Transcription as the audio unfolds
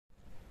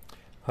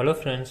Hello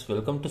friends,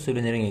 welcome to civil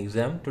engineering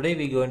exam. Today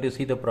we are going to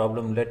see the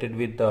problem related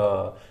with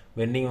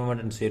bending moment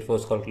and shear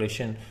force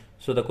calculation.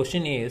 So the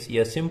question is,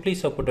 a simply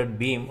supported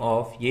beam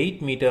of 8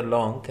 meter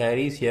long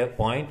carries a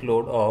point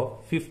load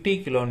of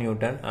 50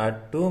 kilonewton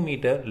at 2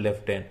 meter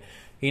left end.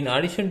 In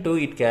addition to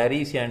it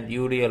carries an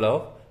UDL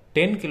of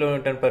 10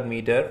 kilonewton per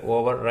meter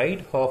over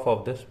right half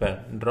of the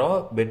span.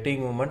 Draw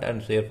bending moment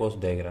and shear force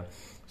diagram.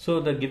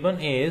 So the given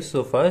is,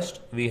 so first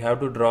we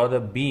have to draw the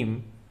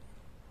beam.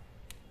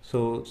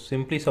 So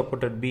simply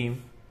supported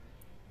beam.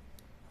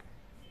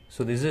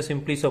 So this is a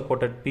simply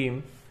supported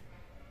beam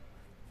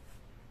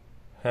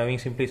having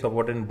simply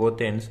supported in both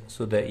ends.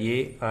 So the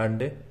A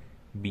and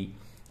B.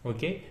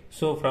 Okay.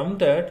 So from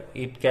that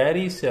it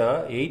carries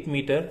a 8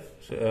 meter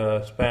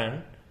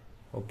span.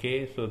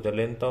 Okay. So the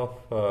length of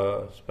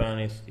span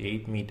is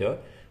 8 meter.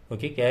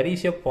 Okay.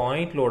 Carries a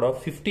point load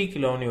of 50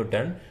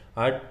 kilonewton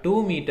at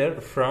 2 meter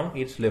from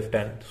its left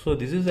end. So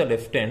this is the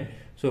left end.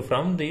 So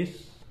from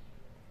this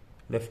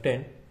left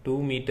end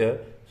 2 meter,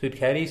 so it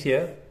carries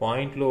a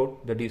point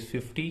load that is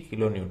 50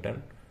 kilonewton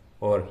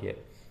over here.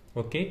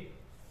 Okay.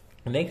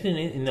 Next,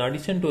 in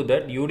addition to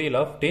that, UDL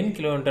of 10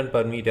 kilonewton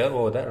per meter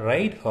over the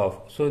right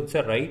half. So it's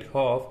a right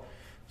half.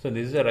 So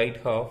this is a right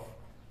half.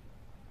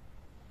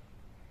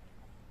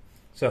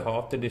 So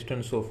half the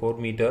distance, so 4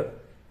 meter.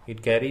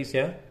 It carries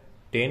a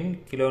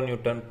 10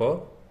 kilonewton per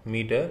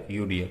meter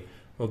UDL.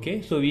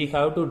 Okay. So we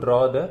have to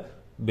draw the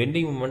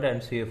bending moment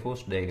and shear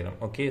force diagram.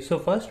 Okay, so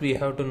first we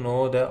have to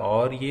know the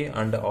RA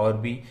and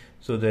RB,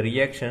 so the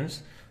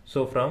reactions.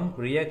 So from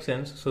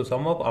reactions, so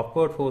sum of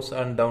upward force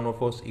and downward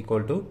force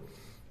equal to,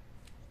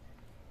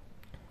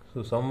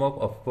 so sum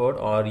of upward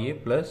RA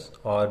plus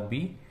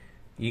RB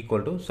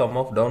equal to sum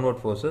of downward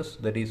forces,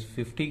 that is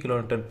 50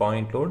 kilonewton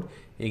point load,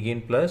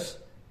 again plus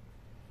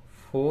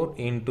 4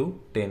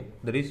 into 10,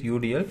 that is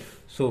UDL,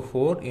 so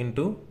 4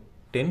 into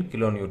 10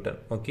 kilonewton.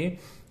 Okay,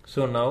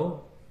 so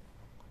now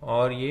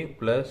RA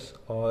plus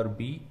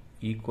RB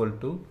equal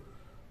to,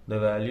 the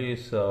value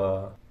is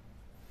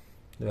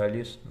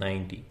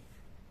 90.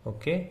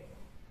 Okay,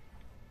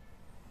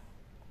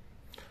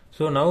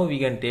 so now we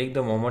can take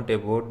the moment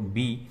about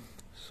B.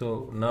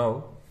 So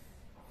now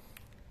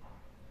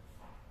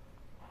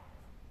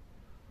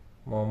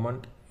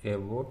moment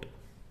about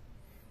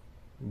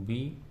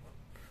B,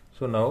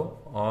 so now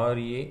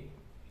RA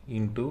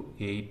into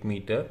 8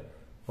 meter.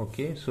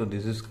 Okay, so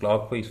this is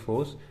clockwise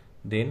force,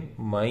 then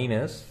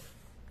minus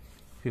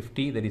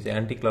 50, that is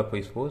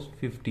anti-clockwise force,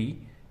 50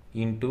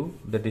 into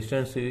the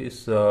distance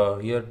is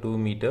here 2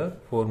 meter,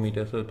 4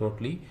 meters, so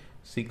totally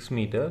 6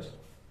 meters.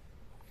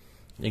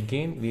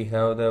 Again we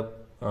have the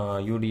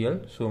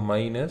UDL, so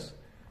minus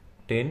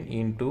 10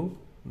 into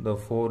the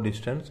 4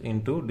 distance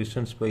into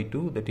distance by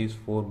 2, that is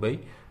 4 by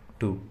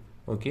 2.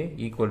 Okay,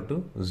 equal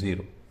to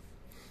 0.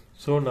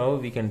 So now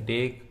we can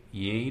take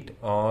 8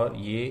 RA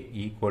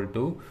equal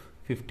to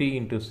 50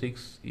 into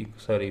 6,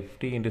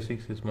 50 into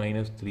 6 is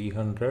minus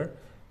 300.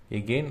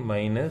 Again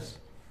minus,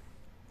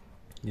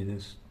 this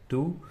is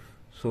 2,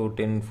 so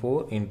 10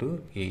 4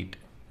 into 8,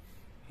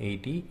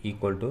 80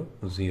 equal to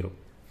 0.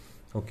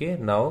 Okay,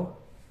 now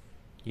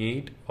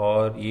 8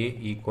 RA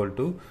equal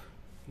to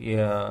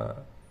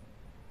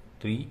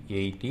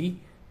 380.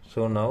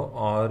 So now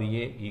RA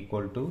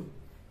equal to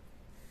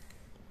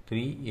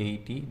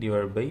 380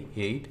 divided by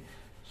 8.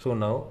 So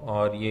now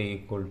RA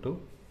equal to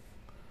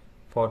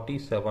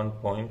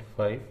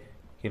 47.5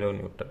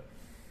 kilonewton.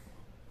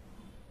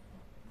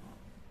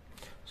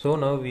 So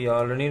now we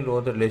already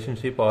know the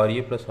relationship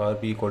RA plus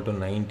RB equal to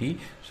 90.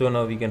 So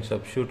now we can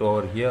substitute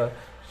over here.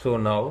 So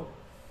now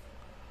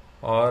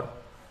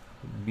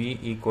RB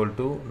equal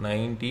to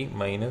 90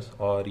 minus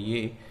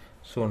RA.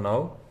 So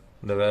now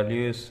the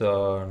value is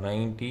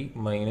 90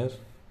 minus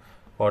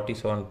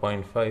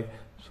 47.5.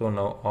 So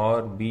now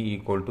RB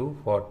equal to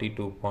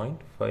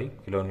 42.5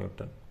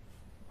 kilonewton.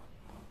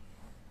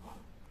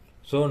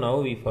 So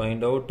now we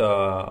find out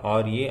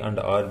RA and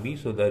RB,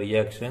 so the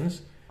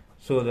reactions.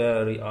 So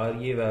the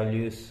RA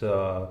value is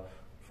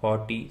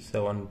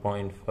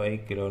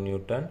 47.5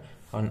 kilonewton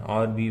and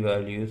RB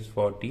value is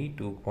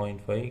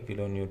 42.5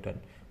 kilonewton.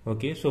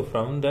 Okay, so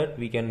from that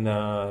we can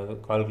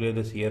calculate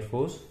the shear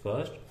force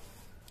first.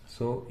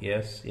 So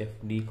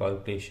SFD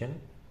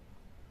calculation.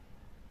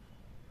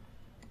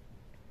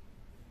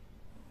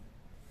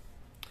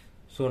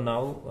 So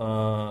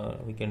now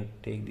we can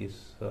take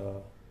this,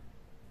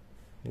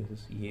 this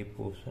is A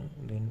portion,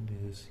 then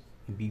this is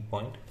B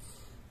point.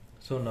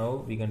 So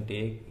now we can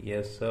take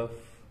SF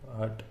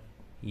at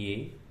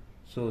A.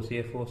 So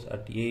shear force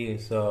at A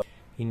is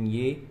in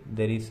A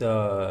there is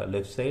a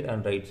left side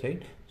and right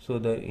side. So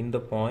in the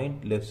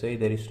point left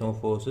side there is no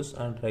forces,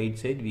 and right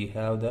side we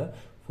have the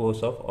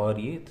force of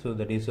RA. So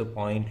that is a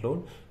point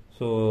load.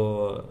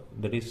 So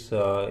that is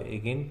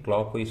again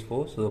clockwise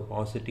force, so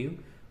positive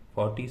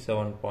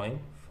 47.5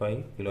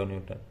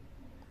 kilonewton.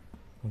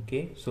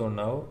 Okay, so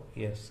now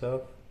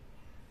SF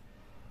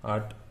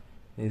at,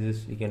 this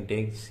is, we can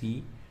take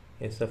C,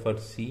 SF at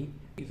C,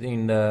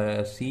 In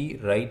the C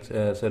right,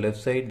 so left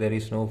side there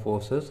is no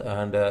forces,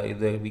 and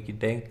we can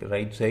take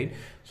right side,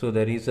 so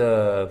there is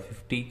a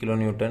 50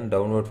 kilonewton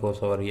downward force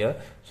over here.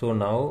 So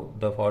now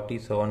the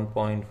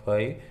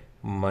 47.5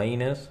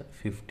 minus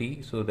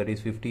 50, so that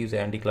is 50 is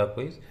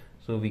anti-clockwise,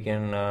 so we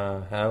can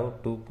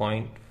have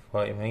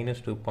 2.5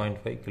 minus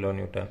 2.5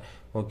 kilonewton.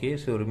 Okay,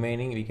 so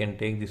remaining we can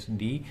take this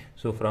D.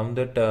 So from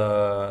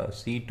that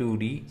C to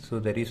D, so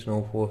there is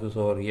no forces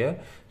over here,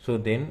 so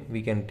then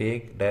we can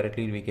take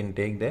directly, we can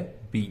take the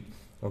B.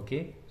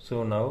 Okay,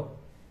 so now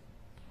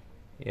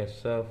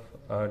SF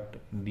at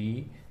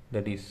D,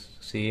 that is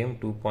same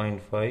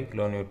 2.5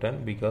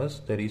 kilonewton,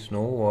 because there is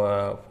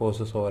no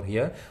forces over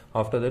here.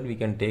 After that we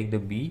can take the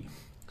B,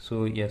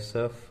 so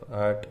SF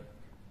at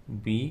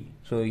B,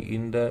 so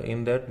in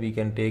that we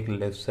can take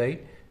left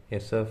side,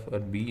 SF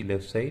at B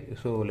left side.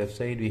 So left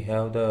side we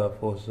have the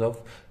force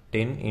of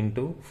 10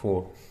 into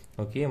 4,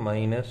 okay,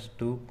 minus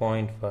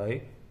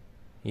 2.5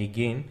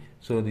 again.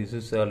 So this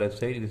is left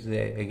side, this is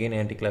again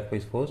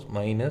anti-clockwise force,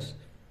 minus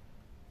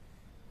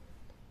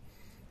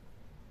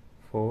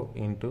 4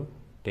 into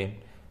 10,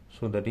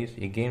 so that is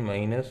again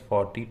minus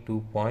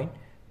 42.5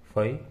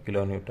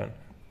 kilonewton.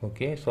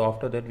 Okay, so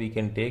after that we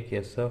can take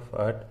SF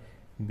at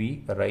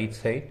B right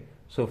side.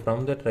 So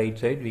from that right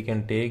side we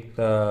can take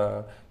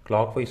the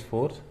clockwise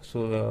force,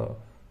 so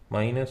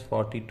minus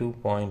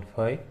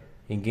 42.5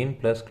 again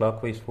plus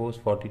clockwise force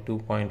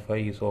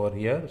 42.5 is over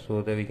here,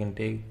 so that we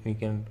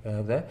can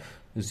have the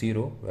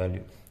 0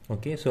 value.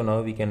 Okay, so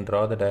now we can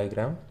draw the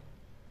diagram.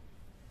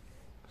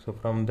 So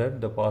from that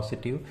the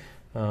positive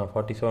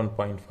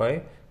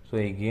 47.5, so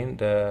again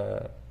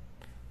the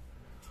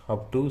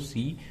up to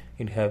C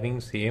it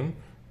having same,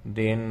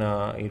 then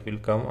it will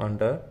come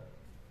under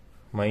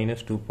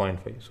minus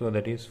 2.5, so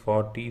that is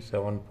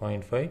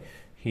 47.5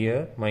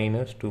 here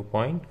minus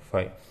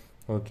 2.5.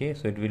 okay,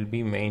 so it will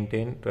be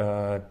maintained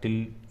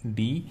till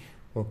D.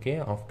 okay,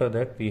 after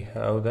that we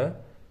have the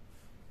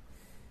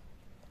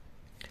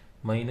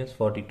minus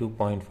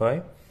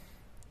 42.5,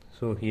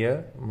 so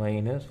here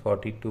minus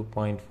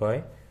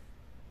 42.5.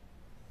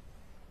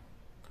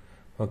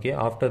 okay,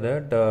 after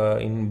that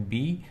in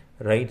B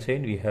right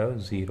side we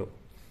have 0.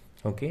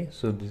 okay,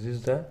 so this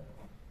is the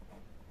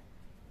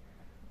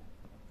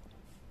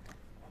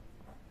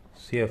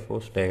shear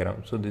force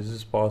diagram. So this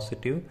is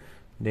positive,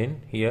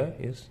 then here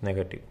is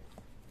negative.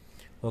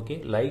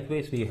 Okay,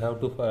 likewise we have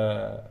to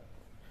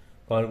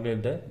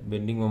calculate the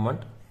bending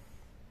moment.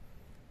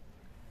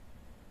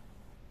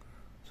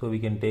 So we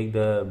can take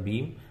the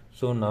beam.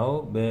 So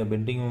now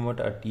bending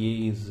moment at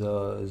A is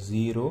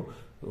 0.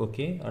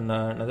 okay, and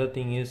another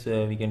thing is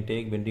we can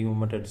take bending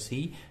moment at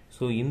C.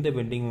 So in the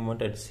bending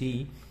moment at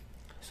C,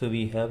 so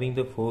we having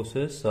the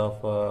forces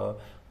of RA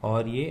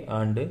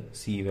and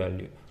C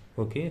value.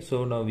 okay,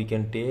 so now we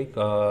can take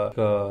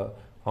RA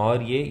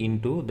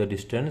into the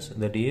distance,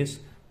 that is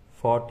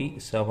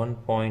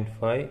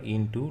 47.5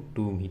 into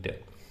 2 meter.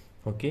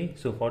 okay,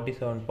 so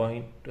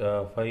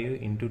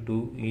 47.5 into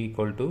 2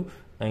 equal to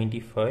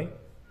 95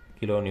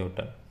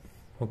 kilonewton.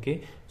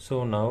 okay,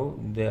 so now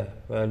the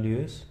value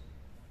is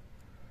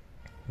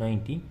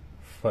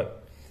 95.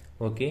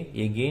 okay,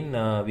 again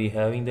we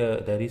having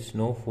there is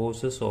no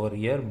forces over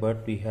here,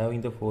 but we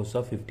having the force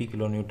of 50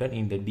 kilonewton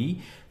in the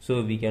D.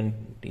 So we can,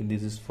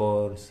 this is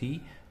for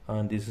C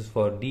and this is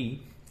for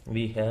D,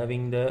 we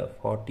having the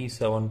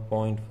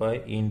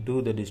 47.5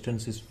 into the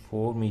distance is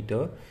 4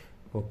 meter.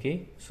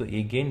 okay, so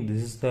again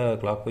this is the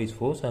clockwise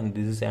force and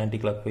this is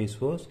anti-clockwise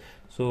force,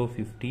 so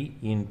 50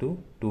 into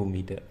 2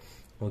 meter.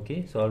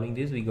 okay, solving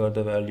this we got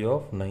the value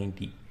of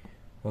 90.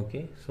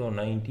 okay, so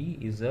 90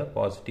 is a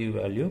positive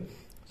value,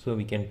 so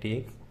we can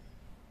take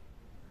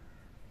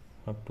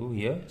up to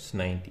here is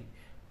 90.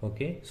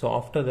 okay, so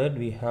after that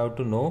we have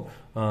to know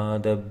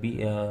the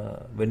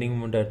bending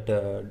moment at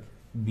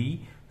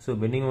B. so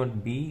bending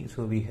moment B,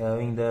 so we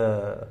having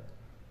the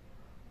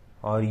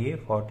RA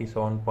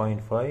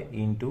 47.5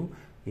 into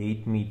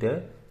 8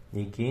 meter.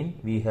 again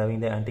we having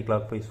the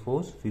anti-clockwise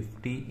force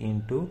 50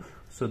 into,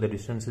 so the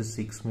distance is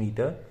 6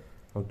 meter.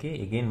 okay,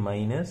 again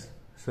minus,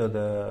 so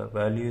the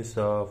value is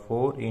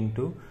 4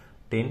 into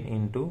 10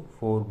 into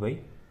 4 by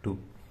 2.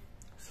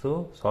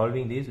 so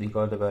solving this we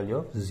got the value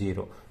of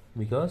 0,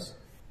 because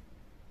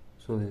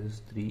so this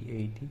is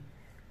 380,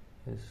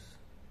 this is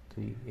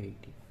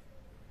 380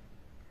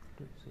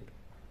 to 0,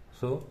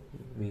 so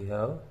we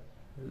have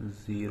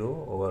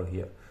 0 over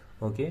here.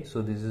 okay,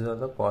 so this is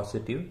the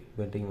positive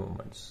bending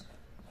moments.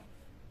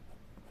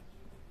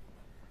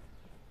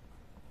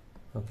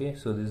 okay,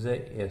 so this is a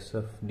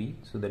SFD,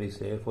 so there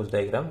is air force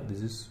diagram,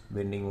 this is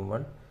bending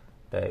moment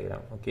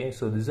diagram. okay,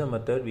 so this is a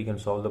method we can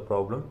solve the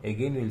problem.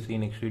 Again we will see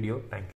next video. Thank you.